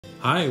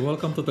Hi,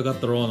 welcome to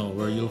Tagatoronto,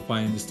 where you'll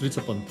find the streets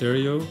of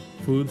Ontario,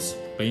 foods,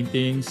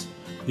 paintings,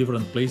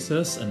 different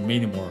places, and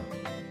many more.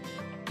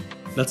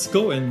 Let's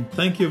go, and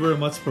thank you very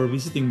much for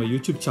visiting my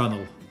YouTube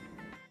channel.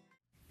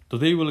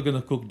 Today we're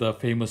gonna cook the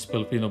famous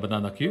Filipino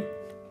banana Q.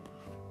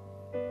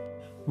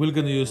 We're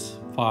gonna use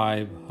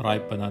 5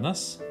 ripe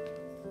bananas.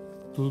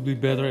 It will be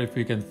better if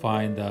we can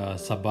find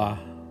Saba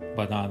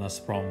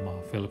bananas from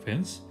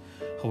Philippines.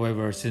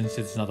 However, since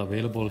it's not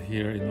available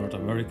here in North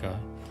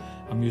America,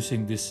 I'm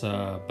using these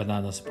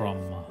bananas from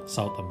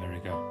South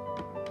America.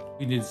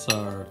 We need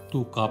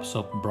 2 cups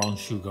of brown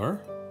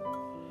sugar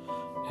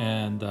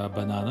and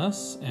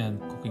bananas and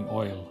cooking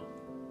oil.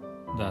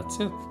 That's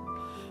it.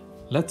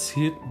 Let's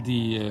heat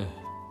the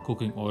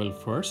cooking oil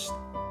first.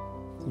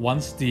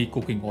 Once the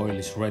cooking oil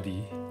is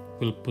ready,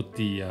 we'll put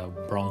the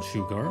brown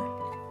sugar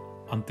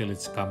until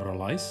it's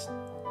caramelized.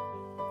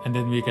 And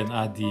then we can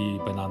add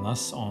the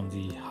bananas on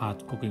the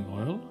hot cooking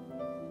oil.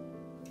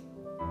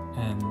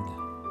 And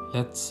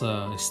let's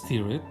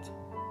stir it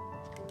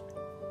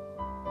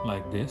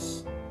like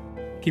this.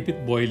 Keep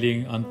it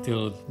boiling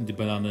until the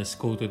banana is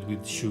coated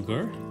with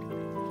sugar.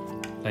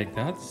 Like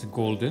that, it's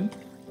golden.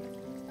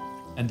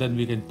 And then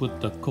we can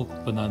put the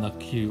cooked banana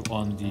Q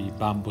on the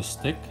bamboo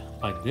stick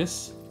like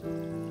this.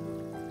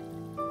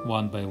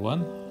 One by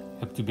one.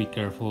 Have to be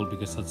careful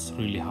because it's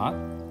really hot.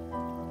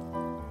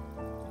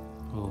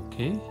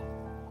 Okay,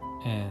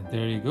 and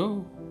there you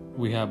go.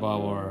 We have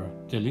our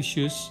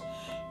delicious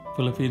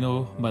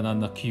Filipino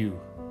banana Q.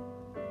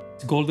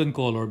 It's golden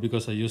color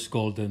because I use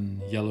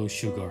golden yellow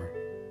sugar.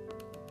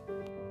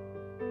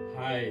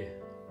 Hi,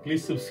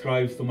 please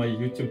subscribe to my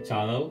YouTube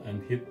channel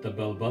and hit the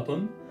bell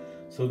button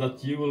so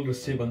that you will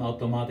receive an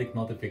automatic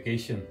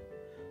notification.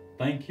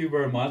 Thank you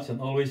very much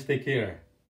and always take care.